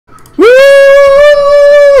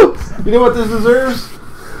You know what this deserves?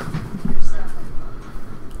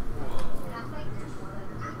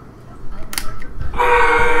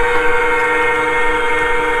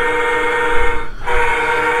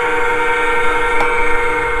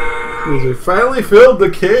 We finally filled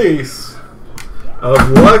the case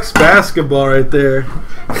of LUXE basketball right there.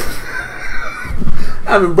 I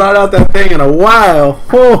haven't brought out that thing in a while.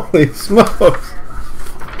 Holy smokes.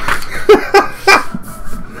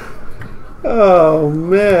 Oh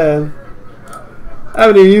man. I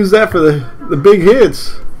haven't even used that for the big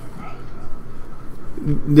hits.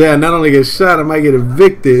 Yeah, not only get shot, I might get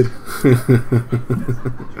evicted.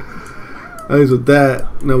 At least with that,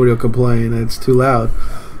 nobody will complain. It's too loud.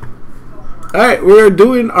 Alright, we're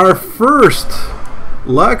doing our first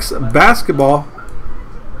LUXE basketball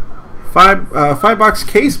 5-box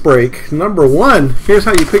case break. Number 1. Here's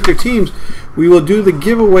how you pick your teams. We will do the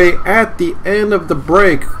giveaway at the end of the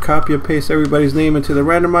break. Copy and paste everybody's name into the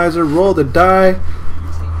randomizer, roll the die,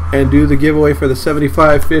 and do the giveaway for the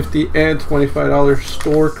 $75, $50, and $25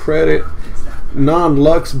 store credit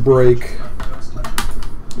non-LUXE break.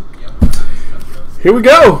 Here we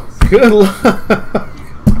go. Good luck.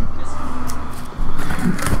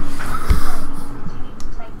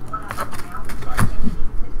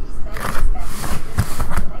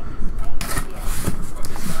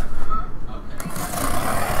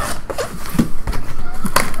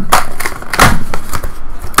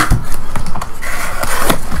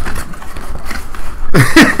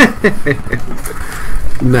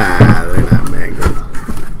 Nah, they're not mango.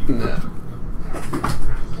 No.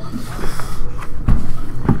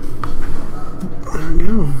 There we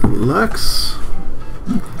go.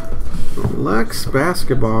 LUXE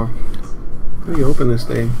basketball. How do you open this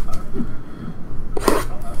thing?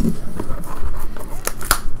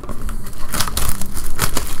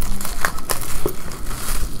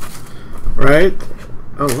 Right?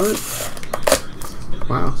 Oh, what?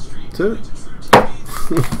 Wow. That's it.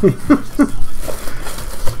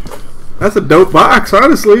 That's a dope box,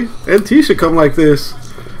 honestly. NT should come like this.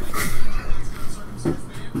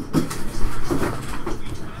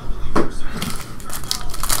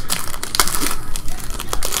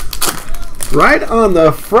 Right on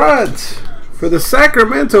the front for the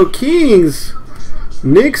Sacramento Kings,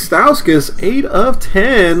 Nick Stauskas, 8 of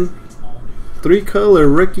 10. 3-color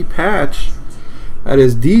rookie patch. That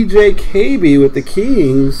is DJ KB with the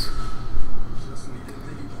Kings.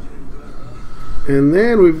 And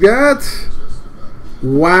then we've got,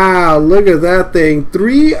 wow, look at that thing.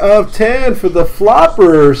 3 of 10 for the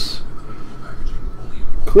Floppers.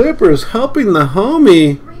 Clippers helping the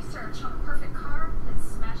homie.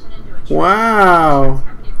 Wow.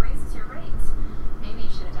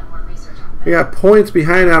 We got points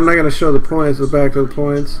behind it. I'm not going to show the points, the back of the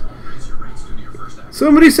points.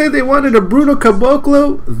 Somebody said they wanted a Bruno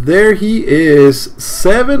Caboclo. There he is.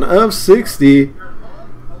 7 of 60.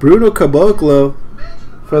 Bruno Caboclo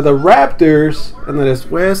for the Raptors, and that is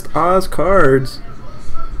West Oz cards.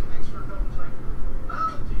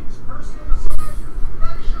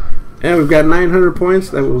 And we've got 900 points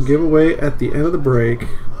that we'll give away at the end of the break.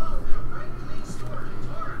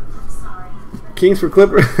 Kings for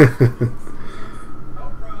Clipper.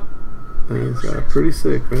 He's got a pretty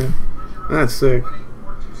sick, man. That's sick.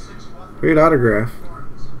 Great autograph.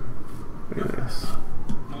 Very nice.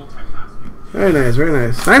 Very nice, very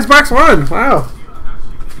nice. Nice box 1. Wow.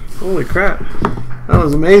 Holy crap. That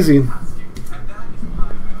was amazing.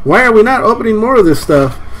 Why are we not opening more of this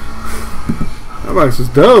stuff? That box is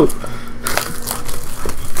dope.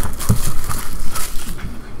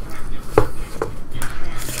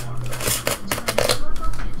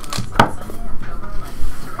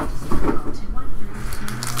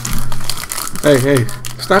 Hey, hey.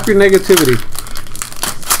 Stop your negativity.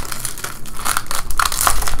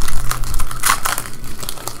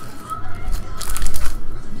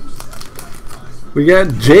 We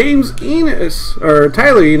got James Enos, or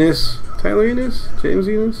Tyler Enos. Tyler Enos? James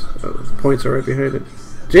Enos? Oh, points are right behind it.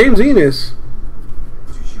 James Enos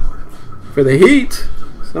for the Heat.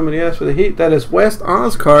 Somebody asked for the Heat. That is West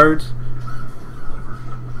Oz cards.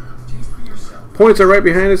 Points are right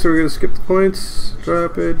behind it, so we're going to skip the points.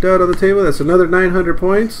 Drop it down on the table. That's another 900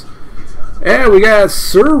 points. And we got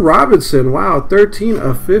Sir Robinson. Wow, 13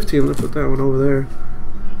 of 15. Let's put that one over there.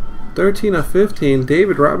 13 of 15.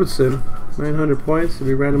 David Robinson. 900 points.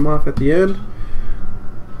 We ran him off at the end.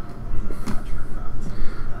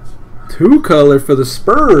 2-color for the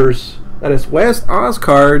Spurs. That is West Oz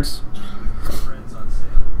cards.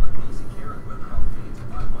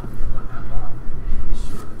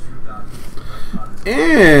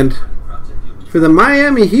 And for the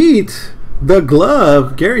Miami Heat, the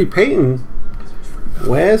glove, Gary Payton.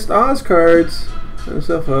 West Oz cards. Got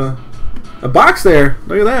himself a box there.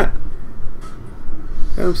 Look at that.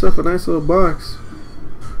 Got himself a nice little box.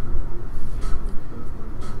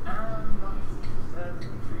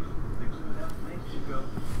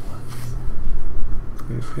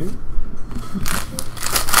 Okay.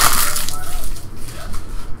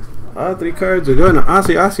 All 3 cards are going to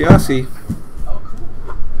Aussie.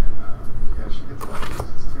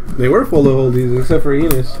 They were full of oldies, except for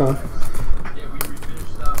Enos, huh?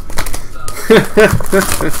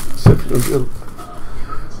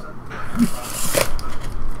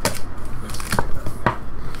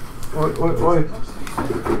 Oi.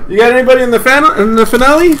 You got anybody in the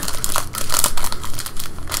finale?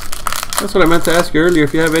 That's what I meant to ask you earlier,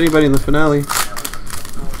 if you have anybody in the finale.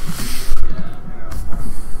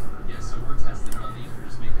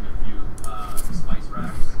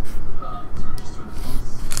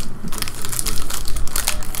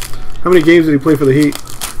 How many games did he play for the Heat?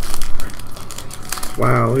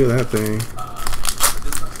 Wow, look at that thing.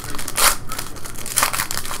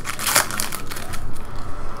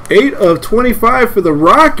 Eight of 25 for the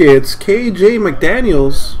Rockets, KJ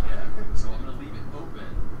McDaniels.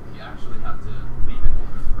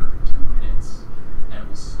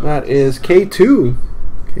 That is K2.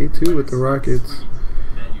 K2 with the Rockets.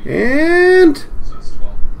 And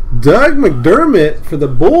Doug McDermott for the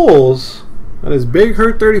Bulls. That is Big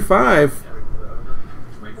Hurt 35.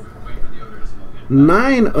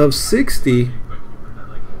 9 of 60.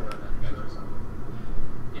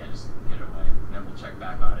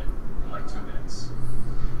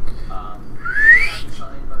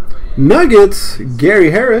 Nuggets,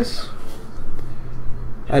 Gary Harris.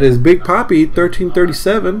 That is Big Poppy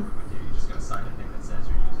 1337.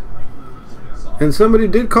 And somebody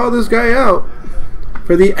did call this guy out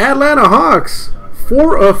for the Atlanta Hawks.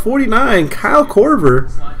 4 of 49, Kyle Korver.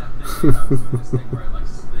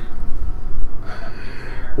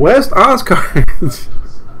 West Oz cards.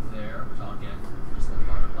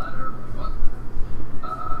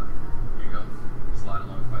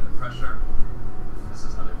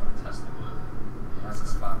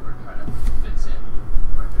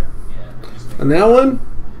 And that one?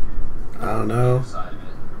 I don't know.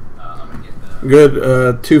 Good,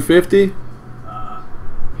 250.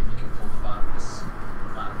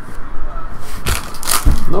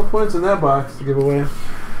 No points in that box to give away.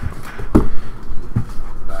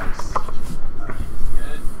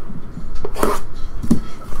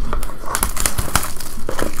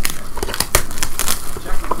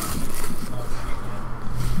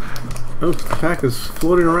 Oh, the pack is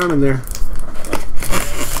floating around in there.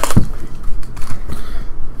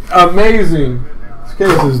 Amazing. This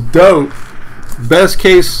case is dope. Best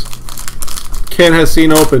case Ken has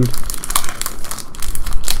seen opened.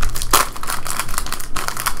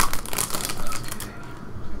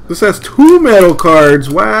 This has 2 metal cards.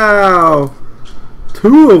 Wow.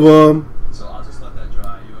 2 of them. So I'll just let that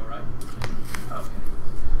dry. You alright? Okay.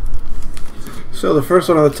 So the first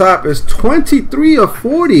one on the top is 23 of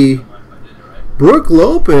 40. Brook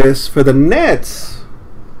Lopez for the Nets.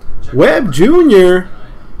 Webb Jr.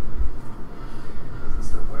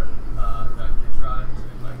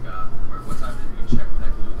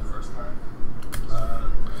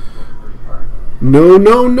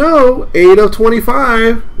 No. 8 of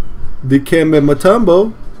 25. Dikembe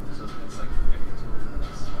Mutombo.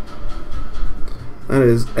 That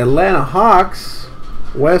is Atlanta Hawks.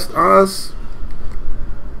 West Oz.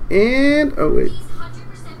 And, oh wait.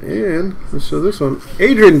 And, let's show this one.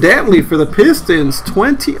 Adrian Dantley for the Pistons.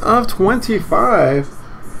 20 of 25.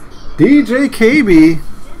 DJ KB.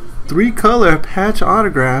 3-color patch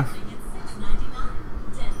autograph.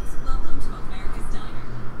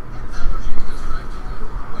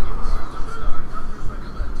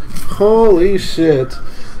 Holy shit.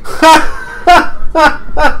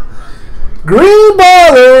 Green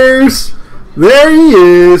Ballers. There he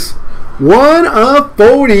is. 1 of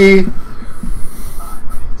 40.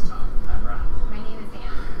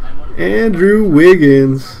 Andrew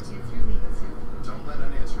Wiggins.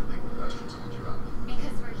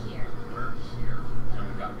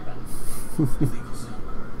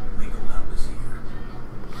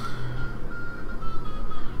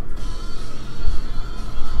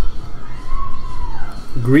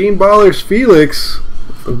 Green Ballers Felix.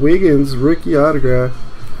 Wiggins rookie autograph.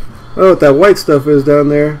 I don't know what that white stuff is down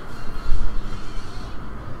there.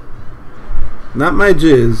 Not my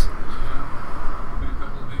jizz.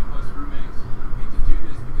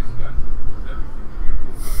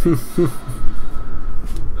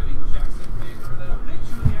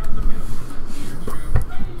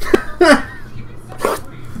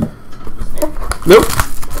 Nope.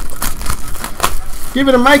 Give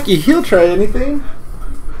it to Mikey. He'll try anything.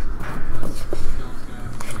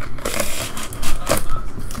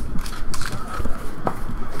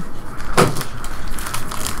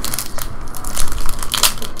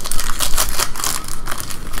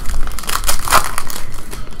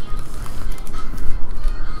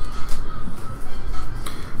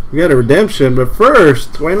 We got a redemption, but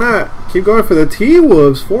first, why not keep going for the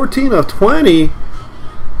T-Wolves? 14 of 20.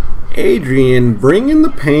 Adrian bringing the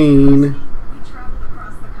pain.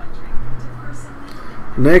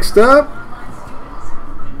 Next up,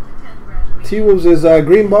 T-Wolves is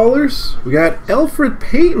Green Ballers. We got Alfred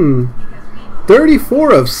Payton,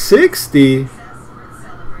 34 of 60.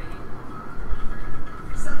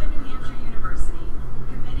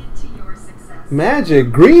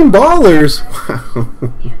 Magic Green Ballers. Wow.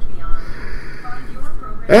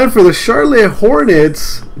 And for the Charlotte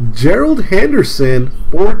Hornets, Gerald Henderson,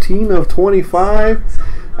 14 of 25.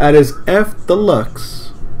 That is F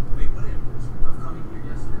Deluxe.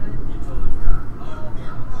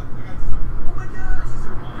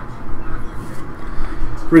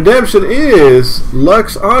 Redemption is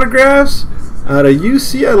Lux autographs out of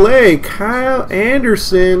UCLA, Kyle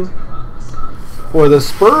Anderson for the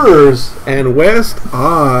Spurs and West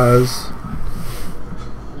Oz.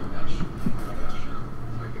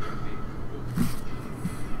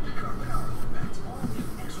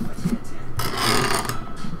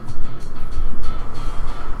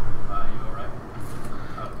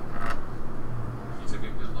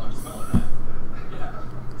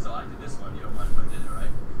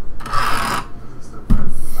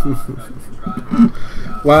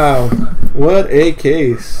 Wow, what a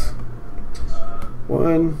case.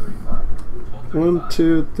 One,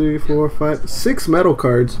 two, three, four, five, 6 metal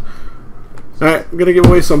cards. Alright, I'm gonna give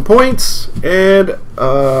away some points and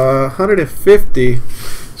 150.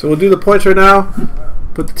 So we'll do the points right now.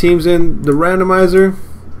 Put the teams in the randomizer.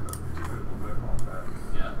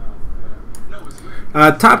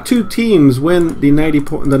 Top 2 teams win the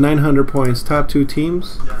 900 points. Top 2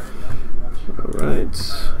 teams.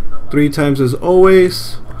 Alright. 3 times as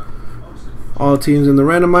always. All teams in the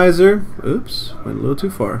randomizer. Oops, went a little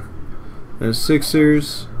too far. There's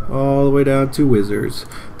Sixers all the way down to Wizards.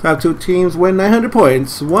 Top 2 teams win 900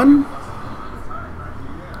 points. 1,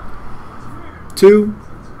 2,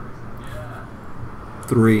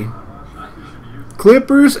 3.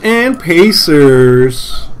 Clippers and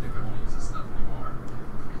Pacers.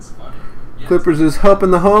 Clippers is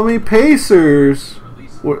helping the homie. Pacers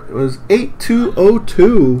was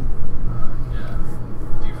 8202.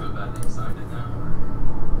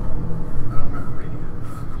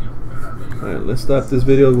 Alright, let's stop this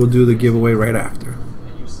video. We'll do the giveaway right after.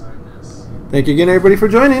 Thank you again, everybody, for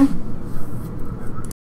joining.